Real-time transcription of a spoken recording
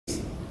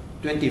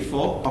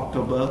24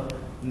 October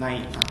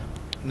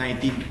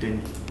 1992.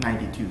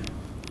 92.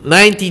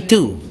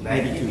 19.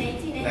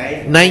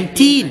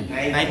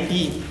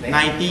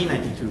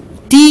 1992.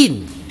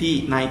 Teen.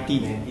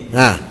 1992.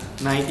 Ah.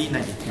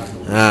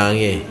 1992. Ah,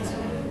 okay.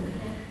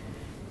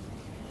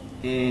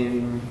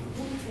 And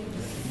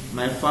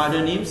my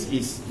father's name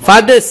is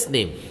Father's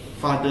name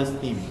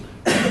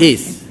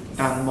is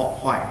Tan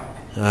Mok Hwai.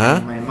 Ah.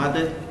 My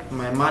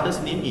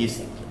mother's name is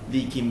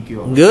Lee Kim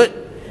Kyo. Good.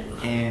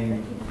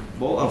 And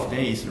both of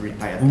them is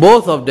retired.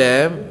 Both of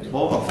them.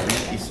 Both of them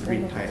is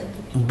retired.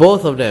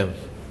 Both of them.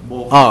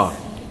 Both Are.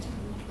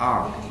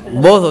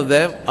 Both of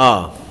them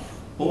are.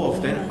 Both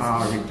of them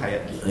are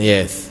retired.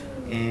 Yes.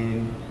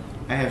 And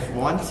I have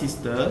one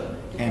sister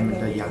and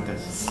the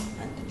youngest.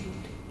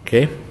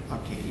 Okay.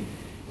 Okay.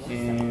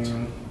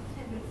 And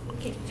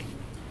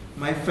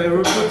my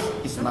favorite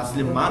food is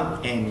nasi lemak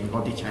and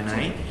roti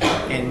canai.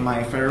 And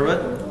my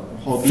favorite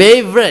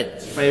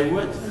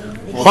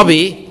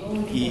hobby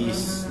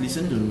is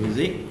listen to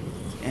music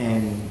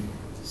and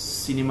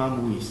cinema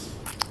movies.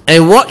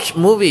 And watch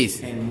movies.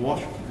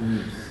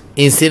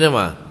 In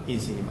cinema.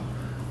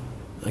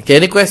 Okay,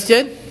 any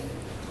question?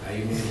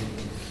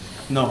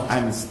 No,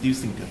 I'm still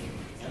single.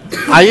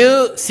 Are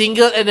you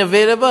single and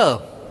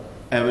available?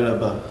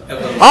 Available.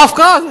 Of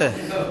course.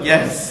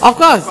 Yes. Of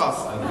course.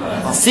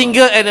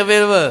 Single and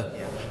available.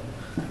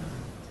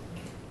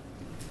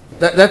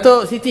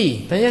 Dato'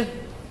 Siti, tanya.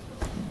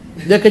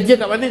 Dia kerja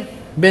kat mana?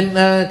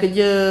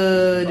 Kerja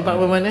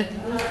department mana?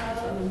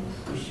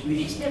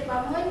 Which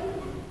department?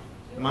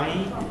 My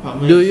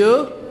department. Do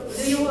you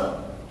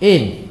work?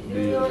 in?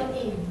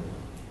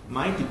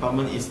 My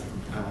department is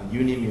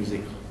unit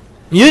music.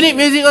 Unit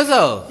music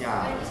also?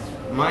 Yeah.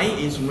 My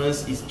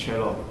instrument is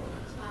cello.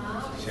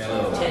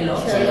 Cello.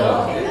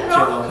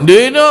 Do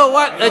you know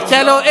what a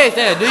cello is?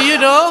 Do you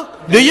know?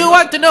 Do you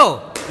want to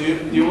know? Do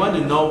you want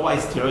to know what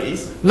cello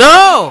is?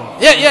 No.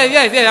 Yes. I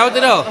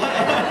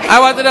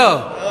want to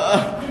know.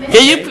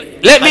 Can you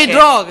let me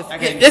draw?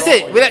 That's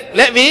it.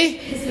 Let me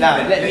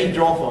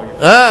draw for you.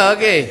 Ah,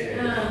 okay.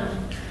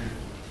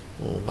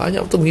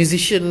 Banyak betul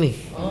musician ni.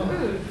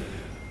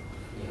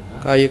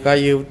 Kaya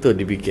betul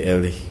di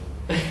BKL ni.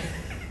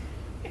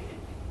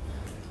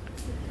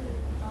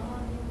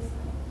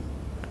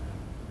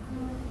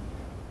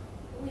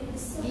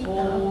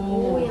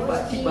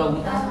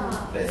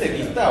 That's a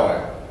guitar,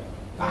 right?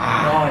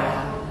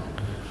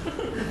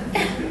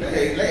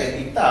 Like a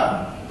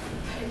guitar.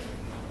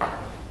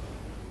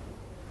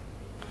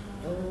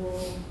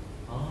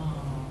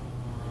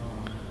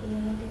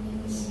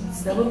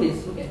 Double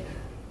bass, okay.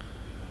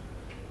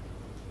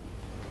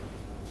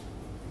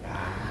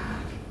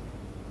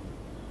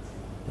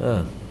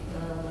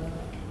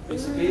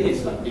 Basically,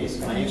 it's like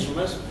this. My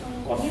instruments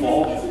got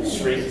 4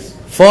 strings.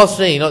 4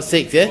 string, not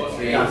 6, yeah?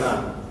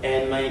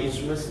 And my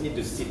instruments need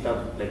to sit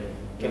up, like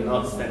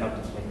cannot stand up.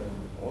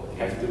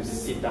 Have to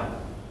sit down.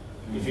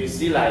 If you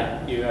see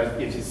like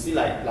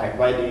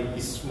why they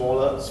is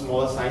smaller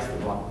size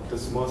the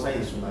small size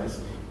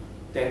instruments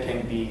that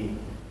can be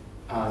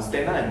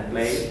stand up and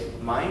play.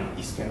 Mine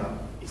is cannot.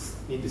 It's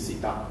need to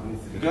sit down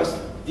because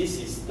this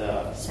is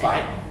the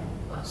spike.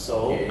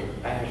 So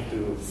I have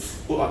to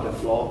put on the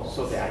floor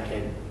so that I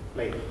can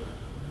play.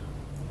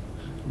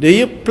 Do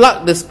you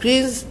plug the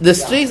strings,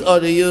 or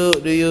do you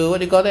what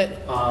do you call that?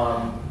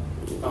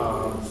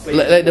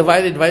 Like the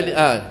violin.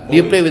 Do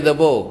you play with the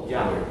bow?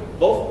 Yeah,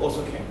 both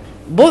also can.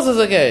 Both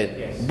also can.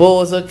 Yes. Bow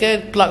also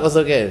can. Plug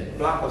also can.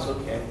 Plug also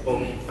can.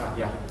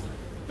 Yeah.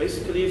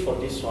 Basically for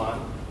this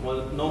one,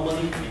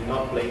 normally we're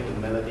not playing the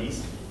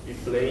melodies. We're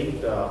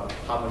playing the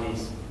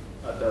harmonies,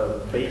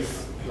 the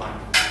bass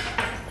line.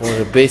 Oh,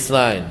 the bass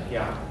line.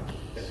 Yeah.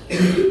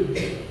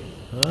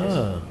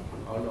 Ah.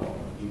 How long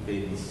you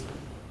play this?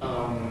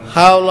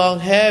 How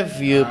long have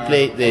you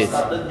played this? I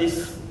started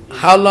this.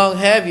 How long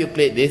have you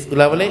played this?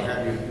 Ulang balik.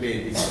 Have you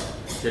played this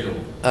cello?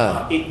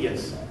 8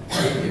 years.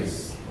 8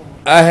 years.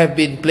 I have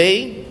been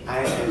playing.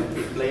 I have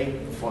been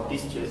playing for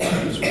this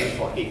instrument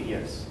for 8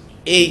 years.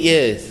 8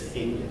 years.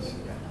 8 years.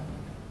 Yeah.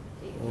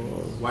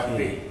 What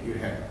grade you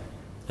have?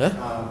 Huh?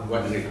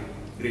 What grade?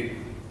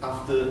 Grade?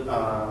 After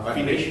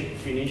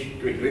finish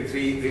grade. Grade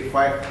 3, grade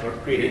 5,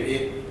 or grade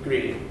 8?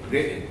 Grade 8.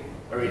 Grade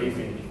 8. Already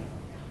finished.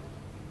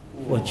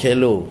 Oh,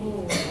 cello.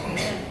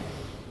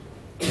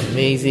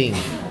 Amazing.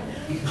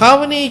 How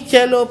many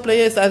cello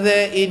players are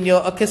there in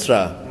your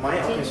orchestra? My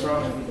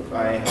orchestra,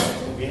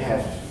 we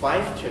have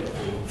 5 cello.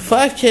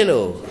 5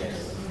 cello.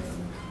 Yes.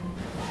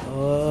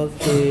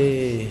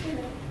 Okay.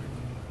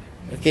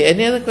 Okay,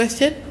 any other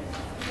question?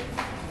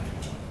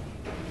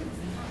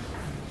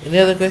 Any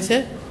other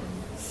question?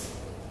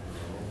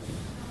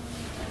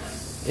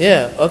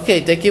 Yeah, okay,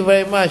 thank you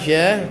very much,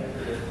 yeah.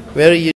 Very